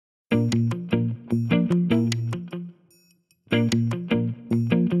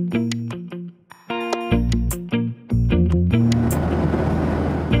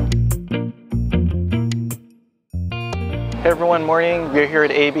everyone, morning. We're here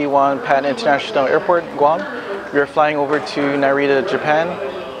at AB1 Pan International Airport, Guam. We're flying over to Narita, Japan.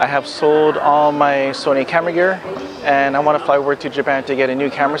 I have sold all my Sony camera gear and I want to fly over to Japan to get a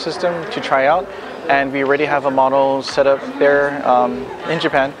new camera system to try out. And we already have a model set up there in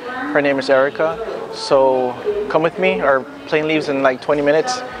Japan. Her name is Erica. So come with me. Our plane leaves in like 20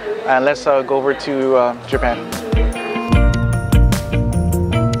 minutes and let's go over to Japan.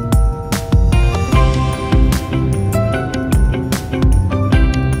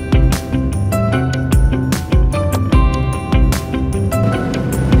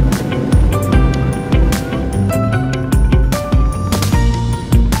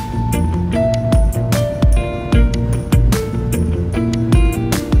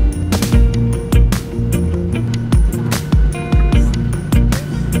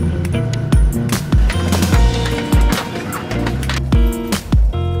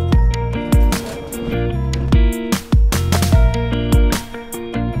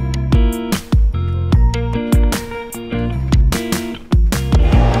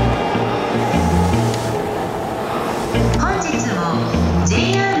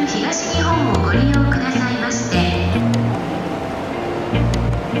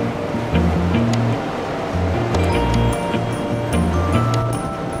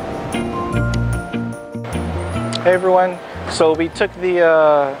 Hey everyone, so we took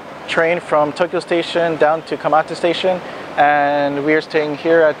the train from Tokyo Station down to Kamata Station and we are staying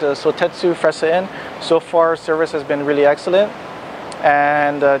here at the Sotetsu Fresa Inn. So far service has been really excellent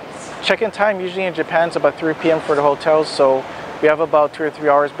and check-in time usually in Japan is about 3 p.m. for the hotels, so we have about 2 or 3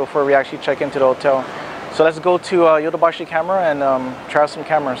 hours before we actually check into the hotel. So let's go to Yodobashi Camera and try out some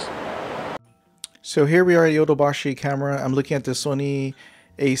cameras. So here we are at Yodobashi Camera. I'm looking at the Sony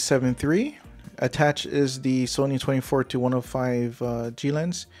A7 III. Attached is the Sony 24-105 G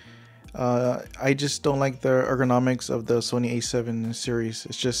lens. I just don't like the ergonomics of the Sony A7 series.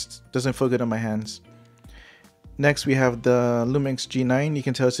 It just doesn't feel good on my hands. Next we have the Lumix G9. You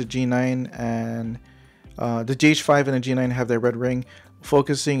can tell it's a G9, and the GH5 and the G9 have their red ring.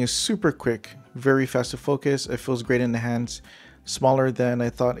 Focusing is super quick, very fast to focus. It feels great in the hands, smaller than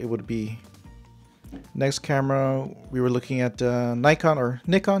I thought it would be. Next camera, we were looking at Nikon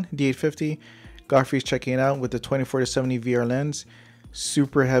D850. Godfrey's checking it out with the 24-70 VR lens.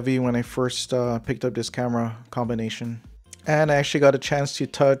 Super heavy when I first picked up this camera combination. And I actually got a chance to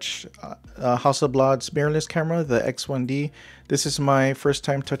touch Hasselblad's mirrorless camera, the X1D. This is my first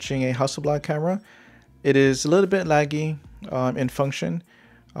time touching a Hasselblad camera. It is a little bit laggy in function,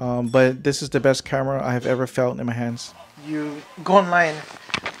 but this is the best camera I have ever felt in my hands. You go online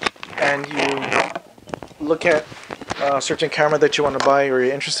and you look at a certain camera that you want to buy or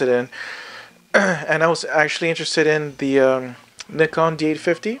you're interested in. And I was actually interested in the Nikon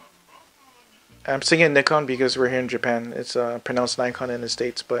D850. I'm saying Nikon because we're here in Japan. It's pronounced Nikon in the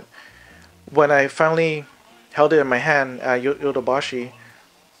States. But when I finally held it in my hand at Yodobashi,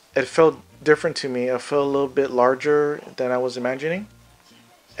 it felt different to me. It felt a little bit larger than I was imagining.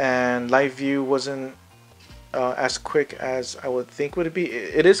 And live view wasn't as quick as I would think would be.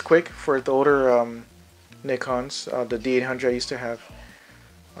 It is quick for the older Nikons, the D800 I used to have.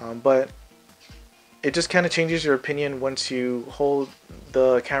 But it just kind of changes your opinion once you hold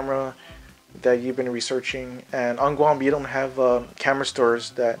the camera that you've been researching. And on Guam, you don't have camera stores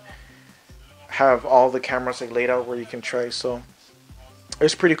that have all the cameras like laid out where you can try. So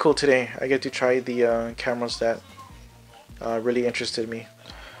it's pretty cool today. I get to try the cameras that really interested me.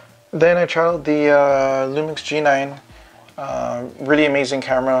 Then I tried the Lumix G9. Really amazing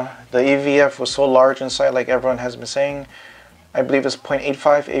camera. The EVF was so large inside, like everyone has been saying. I believe it's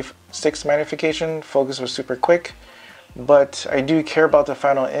 0.85, 6 magnification. Focus was super quick, but I do care about the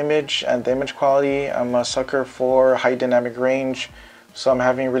final image and the image quality. I'm a sucker for high dynamic range, so I'm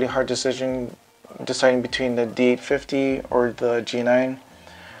having a really hard decision deciding between the D850 or the G9.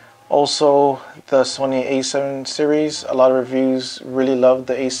 Also, the Sony A7 series, a lot of reviews really love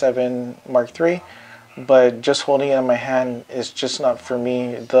the A7 Mark III, but just holding it in my hand is just not for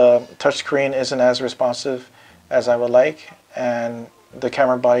me. The touchscreen isn't as responsive as I would like, and the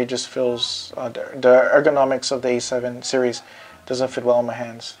camera body just feels, the ergonomics of the A7 series doesn't fit well in my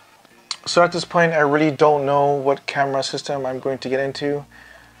hands. So at this point, I really don't know what camera system I'm going to get into.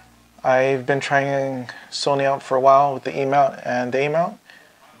 I've been trying Sony out for a while with the E mount and the A mount.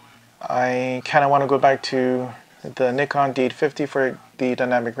 I kind of want to go back to the Nikon D850 for the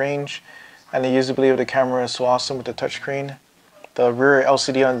dynamic range, and the usability of the camera is so awesome with the touchscreen. The rear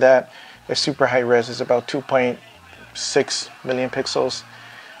LCD on that is super high res. It's about 2.6 million pixels.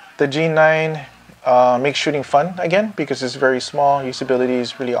 The G9 makes shooting fun again because it's very small. Usability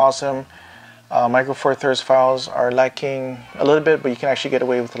is really awesome. Micro Four Thirds files are lacking a little bit, but you can actually get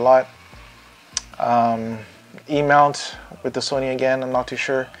away with a lot. E-mount with the Sony again, I'm not too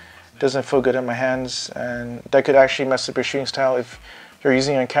sure. Doesn't feel good in my hands, and that could actually mess up your shooting style if you're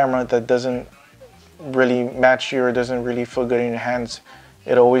using a camera that doesn't really match you or doesn't really feel good in your hands.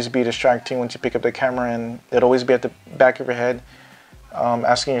 It'll always be distracting once you pick up the camera, and it'll always be at the back of your head,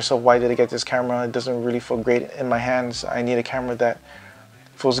 asking yourself, why did I get this camera? It doesn't really feel great in my hands. I need a camera that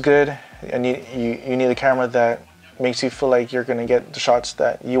feels good. You need a camera that makes you feel like you're gonna get the shots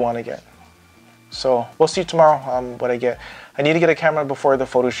that you want to get. So we'll see tomorrow what I get. I need to get a camera before the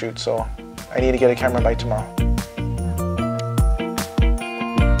photo shoot, so I need to get a camera by tomorrow.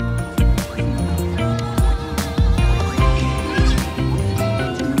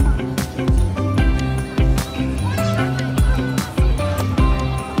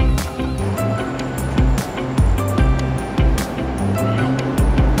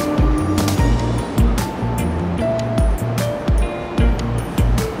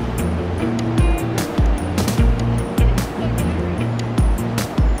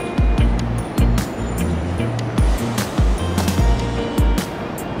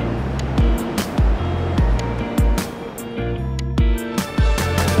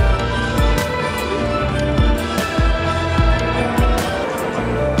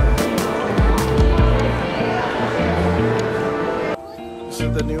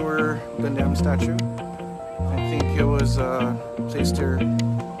 The newer Gundam statue. I think it was placed here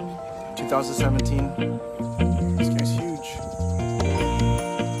 2017. This guy's huge.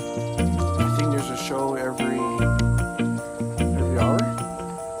 I think there's a show every hour.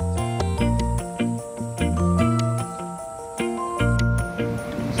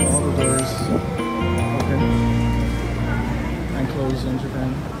 So all the doors open and closed in Japan.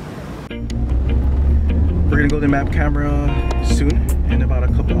 We're gonna go to map camera soon, in about a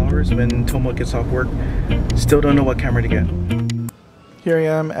couple hours when Tomo gets off work. Still don't know what camera to get. Here I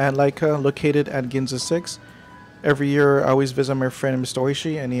am at Leica, located at Ginza 6. Every year I always visit my friend Mr.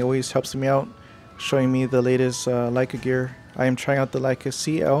 Oishi, and he always helps me out, showing me the latest Leica gear. I am trying out the Leica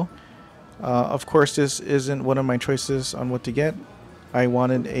CL. Of course, this isn't one of my choices on what to get. I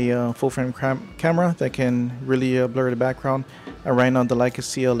wanted a full frame camera that can really blur the background. And right now the Leica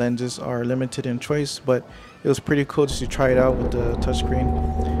CL lenses are limited in choice, but it was pretty cool just to try it out with the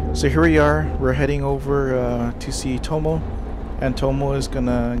touchscreen. So here we are, we're heading over to see Tomo, and Tomo is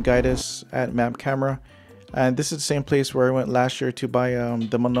gonna guide us at map camera. And this is the same place where I went last year to buy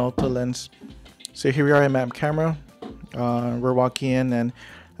the Minolta lens. So here we are at map camera. We're walking in, and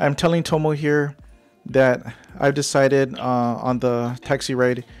I'm telling Tomo here that I've decided on the taxi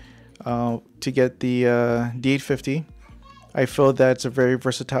ride to get the D850. I feel that it's a very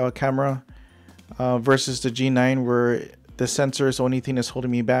versatile camera versus the G9, where the sensor is the only thing that's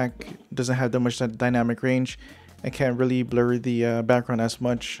holding me back. It doesn't have that much dynamic range and can't really blur the background as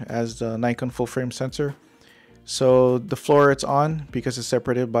much as the Nikon full frame sensor. So the floor it's on, because it's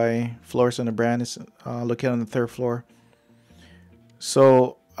separated by floors, and the brand is located on the 3rd floor.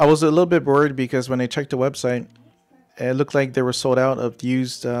 So I was a little bit worried because when I checked the website, it looked like they were sold out of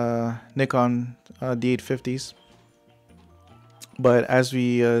used Nikon D850s. But as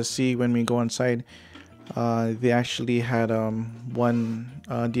we see when we go inside, they actually had one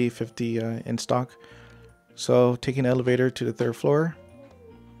D850 in stock. So taking the elevator to the 3rd floor,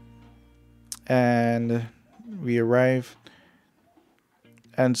 and we arrive.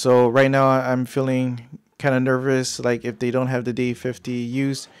 And so right now I'm feeling kind of nervous, like if they don't have the D850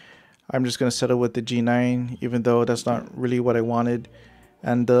 used, I'm just gonna settle with the G9, even though that's not really what I wanted.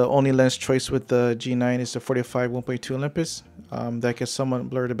 And the only lens choice with the G9 is the 45 1.2 Olympus. That can somewhat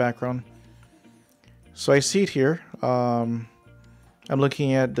blur the background. So I see it here. I'm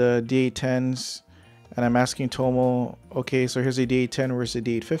looking at the D810s, and I'm asking Tomo, okay, so here's the D810, where's the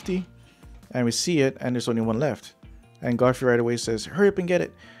D850? And we see it, and there's only one left. And Godfrey right away says, hurry up and get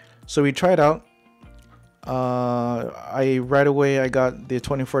it. So we try it out. Right away I got the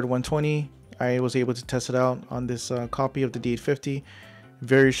 24 to 120. I was able to test it out on this copy of the D850.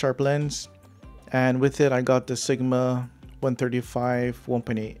 Very sharp lens, and with it I got the Sigma 135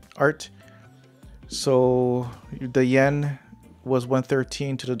 1.8 art. So the yen was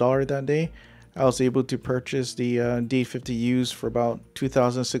 113 to the dollar that day. I was able to purchase the D850 used for about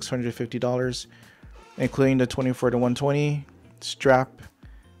 $2,650, including the 24 to 120 strap,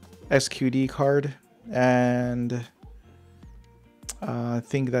 SQD card, and I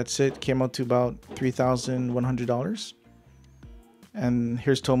think that's it. Came out to about $3,100. And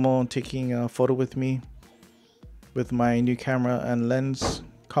here's Tomo taking a photo with me with my new camera and lens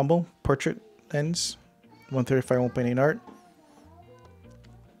combo, portrait lens, 135 1.8 art.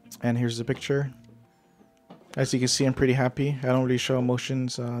 And here's the picture. As you can see, I'm pretty happy. I don't really show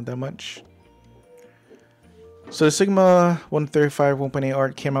emotions that much. So the Sigma 135 1.8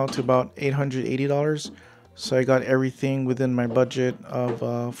 art came out to about $880. So I got everything within my budget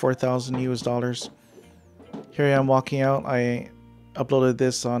of 4,000 US dollars. Here I am walking out. I uploaded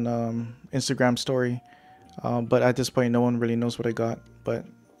this on Instagram story, but at this point no one really knows what I got. But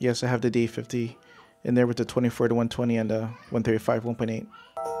yes, I have the D50 in there with the 24 to 120 and the 135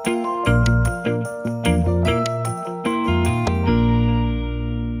 1.8.